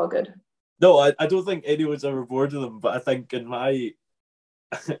 so we're all good. No, I don't think anyone's ever bored of them, but I think in my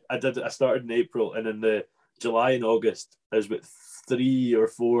I started in April, and in the July and August there's about 3 or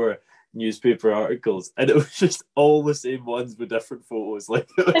 4 newspaper articles, and it was just all the same ones with different photos.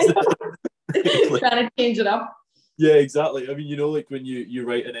 It was trying to change it up. Yeah, exactly. I mean, like when you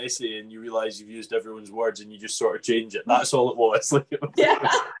write an essay and you realise you've used everyone's words and you just sort of change it. That's all it was. Like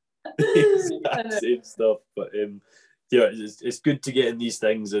exact same stuff. But yeah, it's good to get in these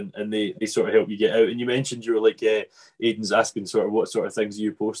things and they sort of help you get out. And you mentioned you were like, Aidan's asking sort of what sort of things are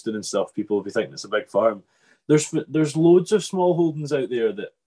you posting and stuff. People will be thinking it's a big farm. There's loads of small holdings out there that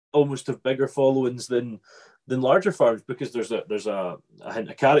almost have bigger followings than larger farms, because there's a hint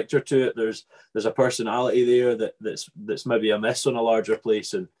of character to it. There's a personality there that's maybe a miss on a larger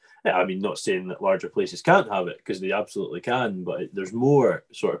place. And yeah, I mean, not saying that larger places can't have it, because they absolutely can, but there's more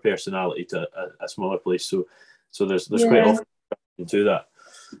sort of personality to a smaller place. So there's quite often to that.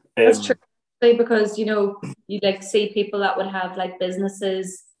 That's true, because you like see people that would have like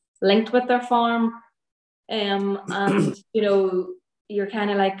businesses linked with their farm, and you're kind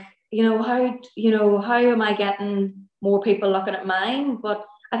of like, how am I getting more people looking at mine? But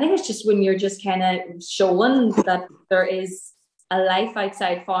I think it's just when you're just kind of showing that there is a life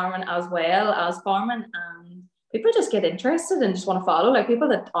outside farming as well as farming, and people just get interested and just want to follow. Like people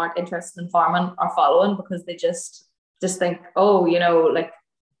that aren't interested in farming are following because they just think, oh, like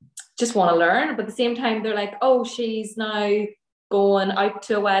just want to learn. But at the same time, they're like, oh, she's now going out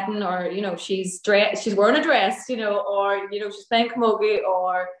to a wedding, or she's wearing a dress, or she's playing camogie,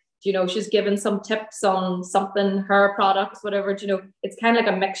 or she's giving some tips on something, her products, whatever. It's kind of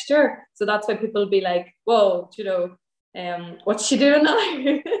like a mixture. So that's why people be like, whoa, what's she doing now?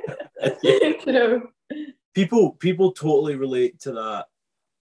 People totally relate to that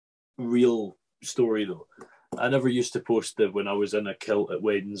real story though. I never used to post it when I was in a kilt at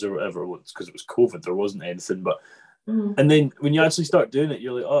weddings or whatever once, because it was COVID, there wasn't anything. But and then when you actually start doing it,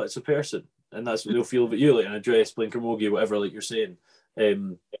 you're like, oh, it's a person, and that's what they'll feel about you, like in a dress, playing camogie, whatever, like you're saying.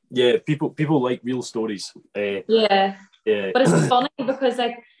 People like real stories. But it's funny because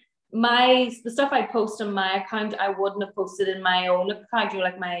like the stuff I post on my account, I wouldn't have posted in my own account,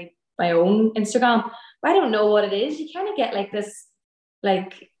 like my own Instagram. But I don't know what it is. You kind of get like this,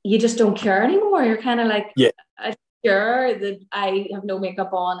 like you just don't care anymore. You're kind of like, I'm sure that I have no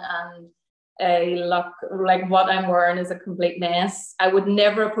makeup on and look like what I'm wearing is a complete mess. I would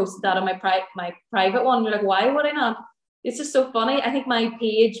never have posted that on my private one. You're like, why would I not? It's just so funny. I think my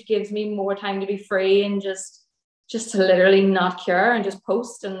page gives me more time to be free and just to literally not care and just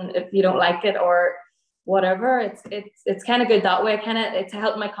post. And if you don't like it or whatever, it's kind of good that way. It's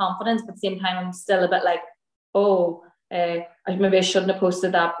helped my confidence, but at the same time, I'm still a bit like, oh, maybe I shouldn't have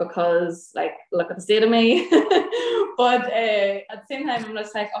posted that because like, look at the state of me. But at the same time, I'm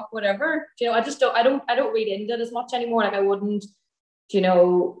just like, oh, whatever. I don't read into it as much anymore. Like I wouldn't,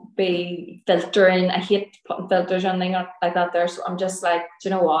 be filtering. I hate putting filters or anything like that there. So I'm just like, do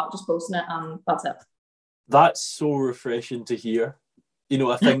you know what? I'm just posting it and that's it. That's so refreshing to hear.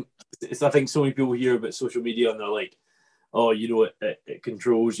 I think so many people hear about social media and they're like, oh, it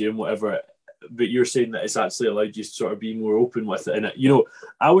controls you and whatever. But you're saying that it's actually allowed you to sort of be more open with it. And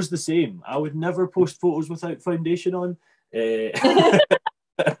I was the same. I would never post photos without foundation on.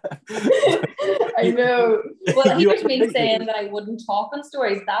 I know. Well, here's me saying that I wouldn't talk on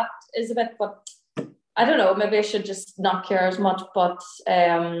stories. That is a bit, but I don't know. Maybe I should just not care as much. But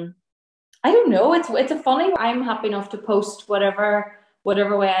I don't know. It's a funny. I'm happy enough to post whatever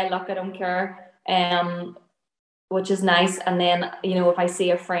way I look. I don't care. Which is nice. And then if I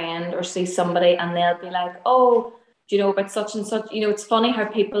see a friend or see somebody and they'll be like, oh, do you know about such and such? It's funny how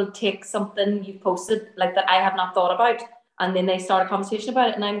people take something you've posted like that I have not thought about. And then they start a conversation about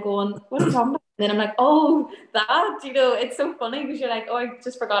it and I'm going, what are you talking about? And then I'm like, oh, that, it's so funny because you're like, oh, I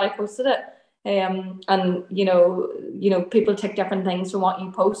just forgot I posted it. And people take different things from what you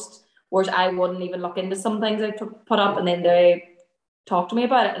post, whereas I wouldn't even look into some things I put up, and then they talk to me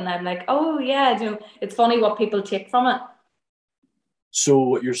about it and I'm like, oh yeah, it's funny what people take from it. So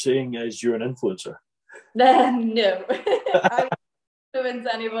what you're saying is you're an influencer? No. I don't influence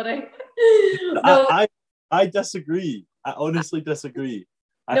anybody. No. I disagree. I honestly disagree.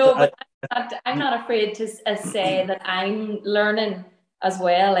 But I'm not afraid to say that I'm learning as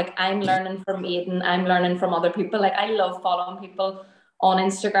well. Like I'm learning from Aidan, I'm learning from other people. Like I love following people on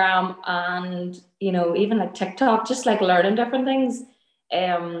Instagram and even like TikTok, just like learning different things.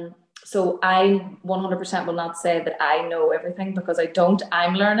 So I 100% will not say that I know everything, because I don't.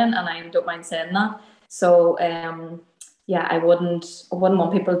 I'm learning and I don't mind saying that. So I wouldn't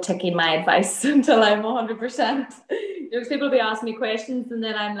want people taking my advice until I'm 100%. People will be asking me questions and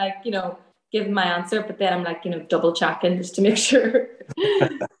then I'm like, giving my answer, but then I'm like, double checking just to make sure.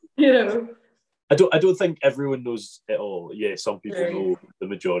 I don't think everyone knows it all. Yeah, some people know the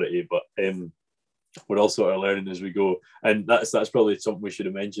majority, but we're all sort of learning as we go. And that's probably something we should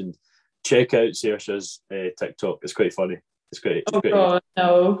have mentioned. check out Saoirse's TikTok. It's quite funny. Oh God,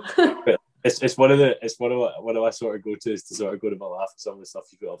 no. It's one of my sort of go-tos to sort of go to my laugh at some of the stuff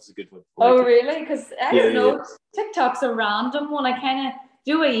you've got. It's a good one. Oh really? Because I don't know. TikTok's a random one. I kind of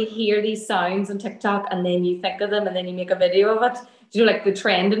do where you hear these sounds on TikTok and then you think of them and then you make a video of it. Do you know, like the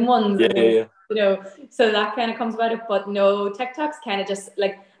trending ones? Yeah. You know, so that kind of comes about it. But no, TikTok's kind of just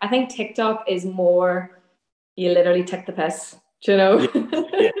like, I think TikTok is more, you literally take the piss. Do you know?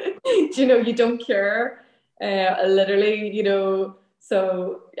 Yeah. Do you know, you don't care. Literally, you know.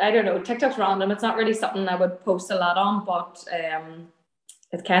 So I don't know. TikTok's random. It's not really something I would post a lot on, but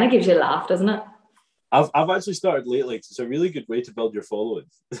it kind of gives you a laugh, doesn't it? I've actually started lately. It's a really good way to build your following.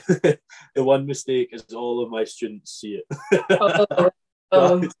 The one mistake is all of my students see it.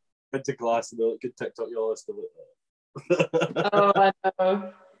 Oh. Into class and they're like, good TikTok, you all listen to it. Oh, I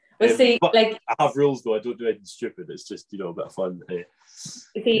know. But see, like, I have rules though. I don't do anything stupid. It's just, you know, a bit of fun.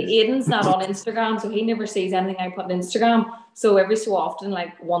 See, Aiden's not on Instagram, so he never sees anything I put on Instagram. So every so often,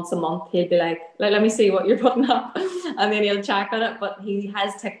 like once a month, he'll be like, let me see what you're putting up, and then he'll check on it. But he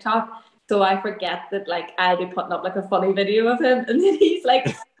has TikTok, so I forget that like I'll be putting up like a funny video of him, and then he's like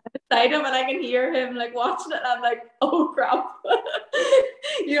beside him, and I can hear him like watching it, and I'm like, oh crap,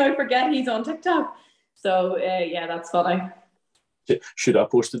 you know, I forget he's on TikTok. So yeah, that's funny. Should I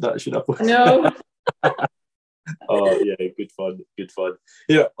posted that? Should I posted No. Oh yeah, good fun.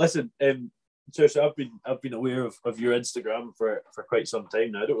 Yeah, listen, Saoirse, I've been aware of your Instagram for quite some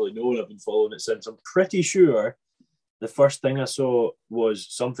time now. I don't really know, and I've been following it since. I'm pretty sure the first thing I saw was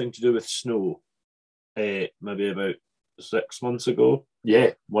something to do with snow, maybe about 6 months ago.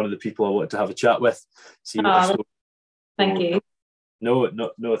 Yeah, one of the people I wanted to have a chat with. Thank you. No,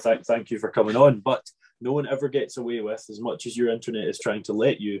 thank you for coming on. But no one ever gets away with, as much as your internet is trying to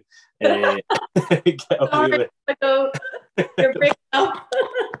let you get away with. You're breaking up.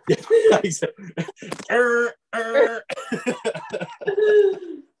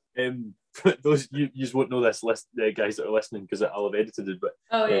 Those you just won't know this list, guys that are listening, because I'll have edited it. But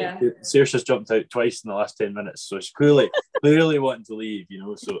Saoirse's jumped out twice in the last 10 minutes, so she's clearly wanting to leave, you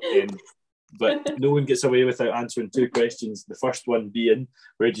know. So, but no one gets away without answering two questions. The first one being,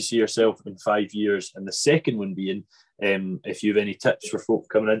 where do you see yourself in 5 years? And the second one being, if you have any tips for folk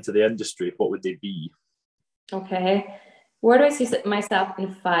coming into the industry, what would they be? Okay. Where do I see myself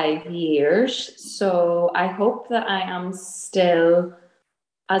in 5 years? So I hope that I am still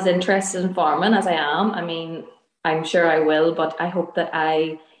as interested in farming as I am. I mean, I'm sure I will, but I hope that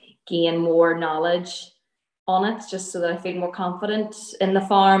I gain more knowledge on it, just so that I feel more confident in the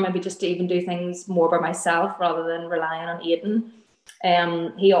farm, maybe just to even do things more by myself rather than relying on Aidan.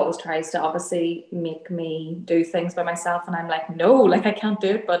 He always tries to obviously make me do things by myself, and I'm like, no, like I can't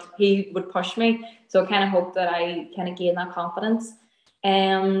do it, but he would push me. So I kind of hope that I kind of gain that confidence.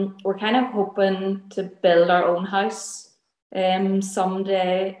 We're kind of hoping to build our own house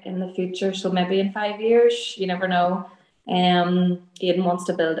someday in the future, so maybe in 5 years, you never know. Aidan wants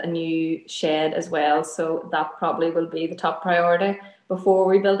to build a new shed as well, so that probably will be the top priority before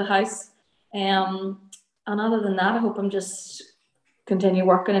we build a house. And other than that, I hope I'm just continue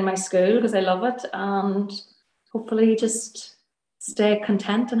working in my school because I love it, and hopefully just stay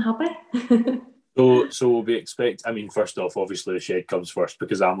content and happy. So we'll be expect. I mean, first off, obviously the shed comes first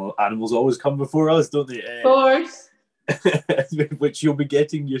because animals always come before us, don't they? Of course. Which you'll be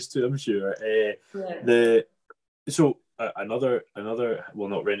getting used to, I'm sure. Another, well,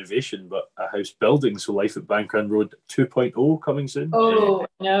 not renovation, but a house building. So Life at Bank Run Road 2.0 coming soon. Oh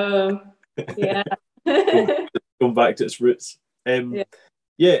no, yeah. Going back to its roots.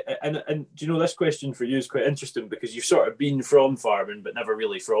 Yeah, and do you know, this question for you is quite interesting because you've sort of been from farming, but never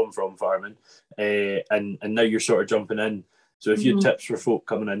really from farming, and now you're sort of jumping in. So if you had tips for folk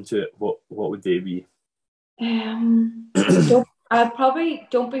coming into it, what would they be? I probably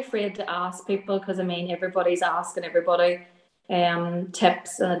don't be afraid to ask people, because I mean everybody's asking everybody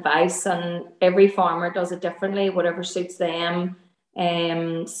tips and advice, and every farmer does it differently, whatever suits them.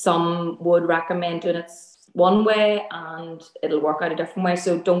 Some would recommend doing it one way and it'll work out a different way,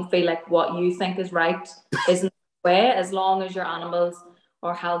 so don't feel like what you think is right isn't the way, as long as your animals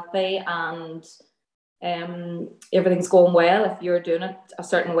are healthy and everything's going well. If you're doing it a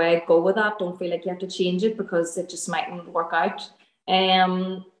certain way, go with that. Don't feel like you have to change it because it just mightn't work out.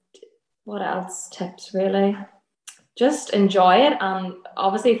 What else? Tips, really? Just enjoy it, and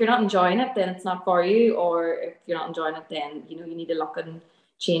obviously if you're not enjoying it, then it's not for you, or if you're not enjoying it, then you know you need to look and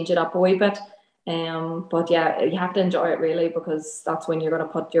change it up a wee bit. But yeah, you have to enjoy it really, because that's when you're going to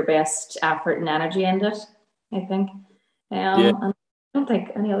put your best effort and energy into it, I think. And I don't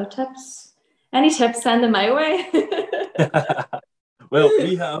think any other tips. Any tips, send them my way. Well,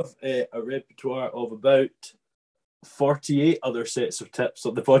 we have a repertoire of about 48 other sets of tips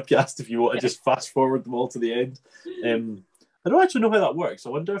on the podcast if you want to just fast forward them all to the end. I don't actually know how that works. I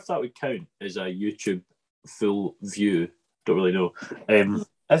wonder if that would count as a YouTube full view. Don't really know.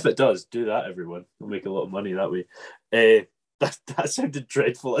 If it does, do that, everyone. We'll make a lot of money that way. That sounded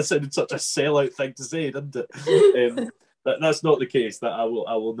dreadful. That sounded such a sellout thing to say, didn't it? That's not the case. That I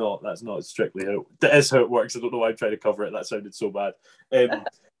will not. That's not strictly how that is how it works. I don't know why I'm trying to cover it. That sounded so bad.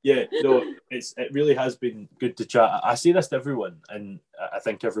 Yeah, no, it really has been good to chat. I say this to everyone, and I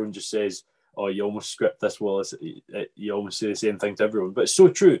think everyone just says, "Oh, you almost script this, Wallace." You almost say the same thing to everyone, but it's so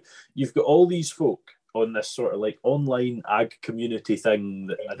true. You've got all these folk on this sort of like online ag community thing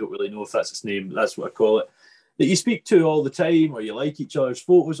that I don't really know if that's its name. But that's what I call it. That you speak to all the time, or you like each other's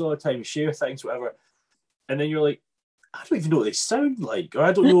photos all the time, share things, whatever, and then you're like, I don't even know what they sound like, or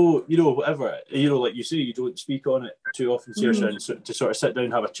I don't know, whatever. Like you say, you don't speak on it too often, Saoirse, and so, to sort of sit down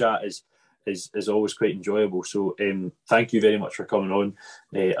and have a chat is always quite enjoyable. So thank you very much for coming on.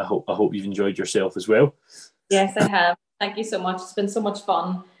 I hope you've enjoyed yourself as well. Yes, I have. Thank you so much. It's been so much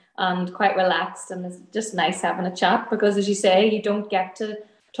fun and quite relaxed, and it's just nice having a chat because, as you say, you don't get to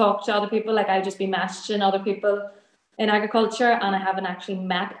talk to other people. Like, I've just been messaging other people in agriculture, and I haven't actually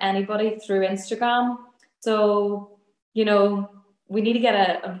met anybody through Instagram. So, we need to get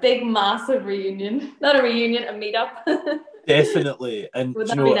a big, massive reunion. Not a reunion, a meetup. Definitely. And would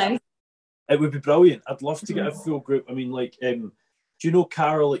that be nice? It would be brilliant. I'd love to get a full group. I mean, like, do you know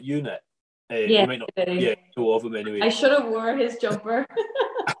Carol at Unit? Yeah, know of him anyway. I should have wore his jumper.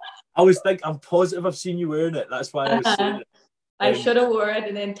 I'm positive I've seen you wearing it. That's why I was saying it. I should have wore it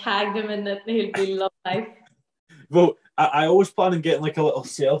and then tagged him in it. He'll be love life. Well, I always plan on getting like a little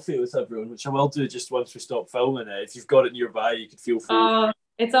selfie with everyone, which I will do just once we stop filming it. If you've got it nearby, you could feel free.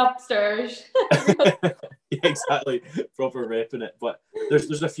 It's upstairs. Yeah, exactly. Proper repping it. But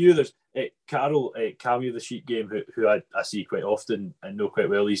there's a few. There's Carol, Cameo the Sheep Game, who I see quite often and know quite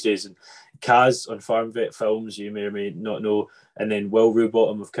well these days, and Kaz on Farm Vet Films, you may or may not know, and then Will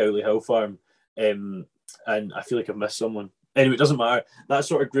Rubottom of Cowley Hill Farm. And I feel like I've missed someone. Anyway, it doesn't matter. That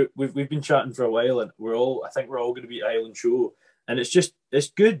sort of group, we've been chatting for a while, and I think we're all going to be at Island Show, and it's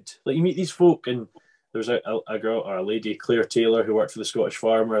good. Like, you meet these folk, and there's a girl or a lady, Claire Taylor, who worked for the Scottish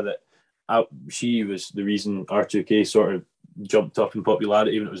Farmer. That she was the reason R2K sort of jumped up in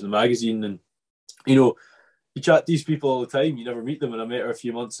popularity when it was in the magazine. And you chat to these people all the time. You never meet them, and I met her a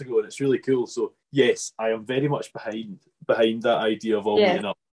few months ago, and it's really cool. So yes, I am very much behind that idea of all meeting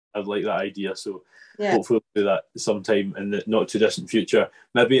up. I'd like that idea. So. Yeah. Hopefully we'll do that sometime in the not too distant future.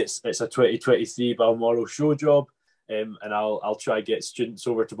 Maybe it's a 2023 Balmoral Show job, and I'll try get students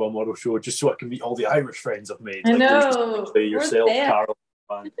over to Balmoral Show just so I can meet all the Irish friends I've made. I know. Yourself, Carol,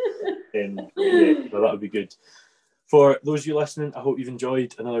 and that would be good. For those of you listening, I hope you've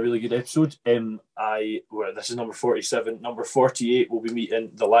enjoyed another really good episode. This is number 47. Number 48, we'll be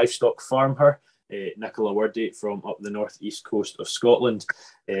meeting the livestock farmer, Nicola Wordy from up the northeast coast of Scotland.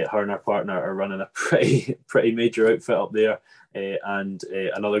 Her and her partner are running a pretty major outfit up there, and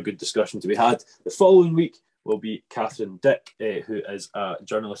another good discussion to be had. The following week will be Catherine Dick, who is a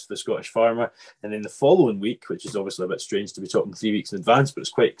journalist for the Scottish Farmer, and then the following week, which is obviously a bit strange to be talking 3 weeks in advance, but it's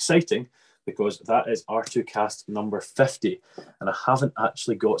quite exciting because that is R2Cast number 50, and I haven't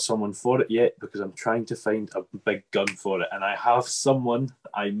actually got someone for it yet because I'm trying to find a big gun for it, and I have someone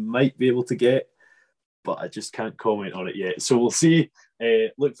I might be able to get, but I just can't comment on it yet. So we'll see.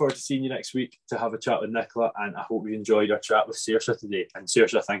 Look forward to seeing you next week to have a chat with Nicola, and I hope you enjoyed our chat with Saoirse today. And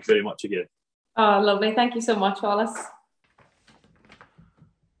Saoirse, thank you very much again. Oh, lovely. Thank you so much, Wallace.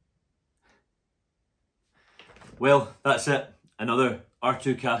 Well, that's it. Another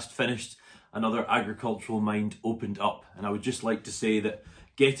R2Cast finished. Another agricultural mind opened up. And I would just like to say that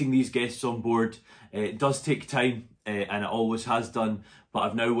getting these guests on board does take time, and it always has done. But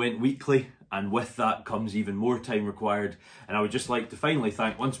I've now went weekly, and with that comes even more time required. And I would just like to finally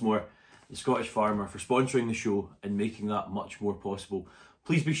thank once more the Scottish Farmer for sponsoring the show and making that much more possible.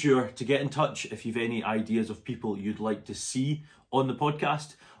 Please be sure to get in touch if you've any ideas of people you'd like to see on the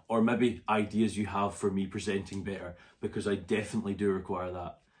podcast, or maybe ideas you have for me presenting better, because I definitely do require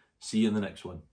that. See you in the next one.